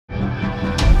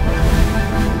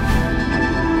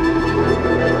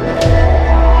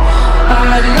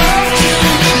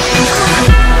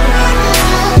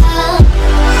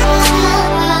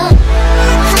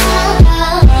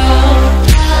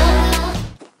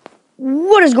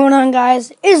What is going on,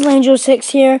 guys? It's Angel6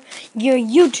 here, your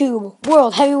YouTube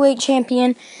World Heavyweight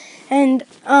Champion, and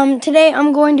today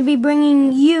I'm going to be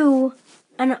bringing you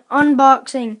an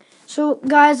unboxing. So,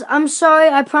 guys, I'm sorry,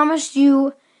 I promised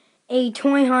you a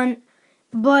toy hunt,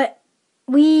 but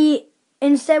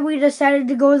instead we decided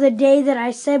to go the day that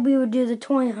I said we would do the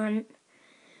toy hunt.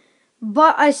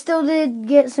 But I still did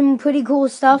get some pretty cool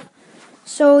stuff.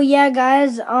 So, yeah,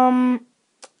 guys,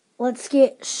 let's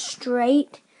get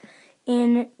straight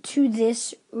into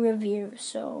this review.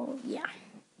 So yeah.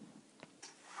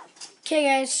 Okay,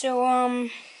 guys, so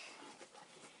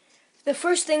the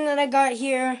first thing that I got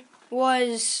here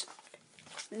was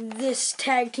this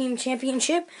tag team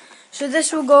championship. So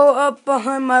this will go up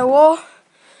behind my wall.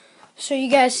 So you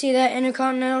guys see that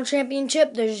Intercontinental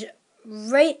Championship? There's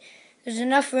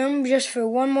enough room just for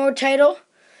one more title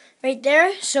right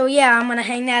there. So yeah, I'm gonna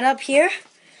hang that up here.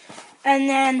 And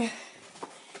then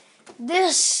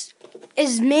this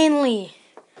is mainly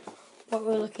what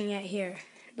we're looking at here.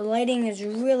 The lighting is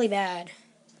really bad.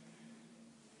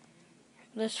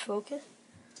 Let's focus.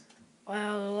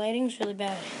 Wow, the lighting's really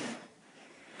bad.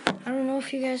 I don't know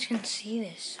if you guys can see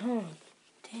this. Oh,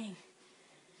 dang.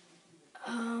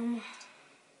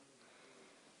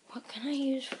 What can I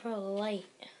use for a light?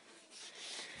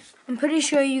 I'm pretty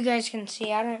sure you guys can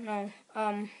see. I don't know.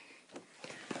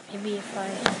 Maybe if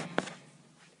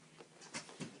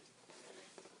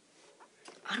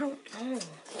I don't know.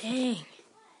 Dang.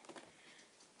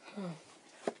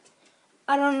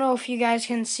 I don't know if you guys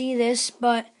can see this,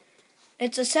 but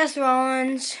it's a Seth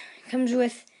Rollins. It comes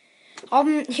with...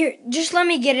 here, just let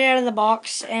me get it out of the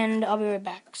box, and I'll be right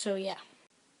back. So, yeah.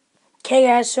 Okay,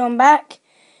 guys, so I'm back.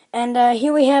 And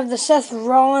here we have the Seth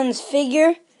Rollins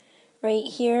figure right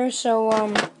here.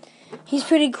 So, he's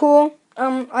pretty cool.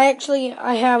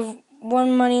 I have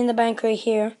one Money in the Bank right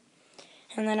here.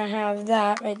 And then I have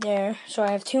that right there. So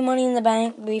I have two Money in the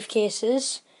Bank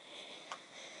briefcases.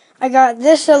 I got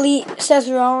this Elite Seth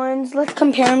Rollins. Let's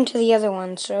compare him to the other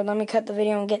one. So let me cut the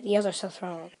video and get the other Seth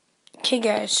Rollins. Okay,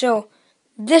 guys. So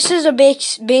this is a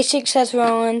basic Seth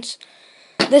Rollins.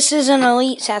 This is an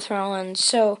Elite Seth Rollins.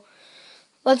 So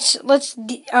let's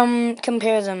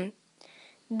compare them.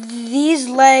 These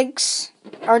legs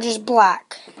are just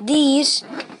black. These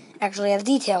actually have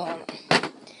detail on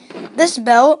them. This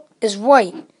belt is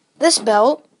white. This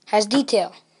belt has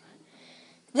detail.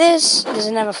 This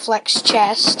doesn't have a flex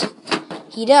chest.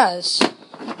 He does.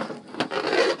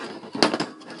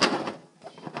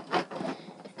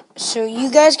 So you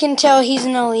guys can tell he's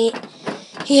an elite.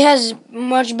 He has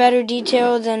much better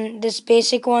detail than this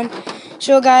basic one.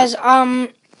 So guys,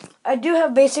 I do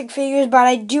have basic figures, but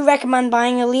I do recommend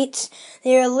buying elites.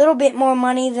 They're a little bit more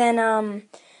money than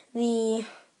the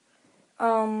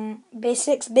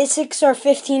basics. Basics are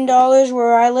 $15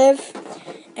 where I live,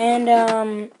 and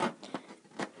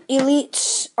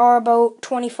elites are about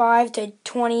 $25 to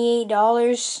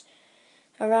 $28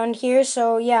 around here.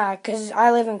 So yeah, because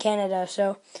I live in Canada.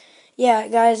 So yeah,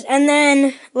 guys. And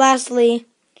then lastly,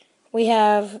 we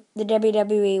have the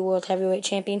WWE World Heavyweight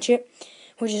Championship,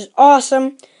 which is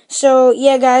awesome. So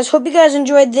yeah, guys. Hope you guys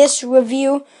enjoyed this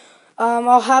review.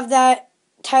 I'll have that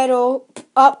title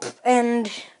up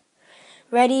and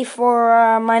ready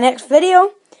for my next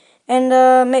video, and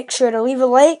make sure to leave a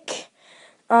like,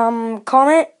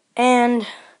 comment, and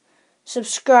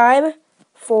subscribe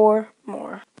for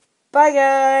more. Bye,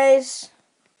 guys.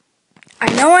 I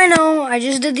know, I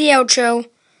just did the outro,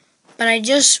 but I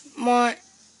just want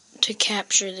to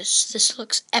capture this. This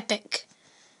looks epic.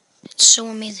 It's so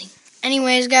amazing.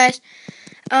 Anyways, guys,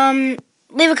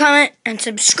 leave a comment and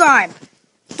subscribe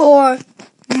for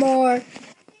more.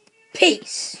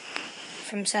 Peace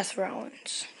from Seth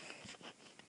Rollins.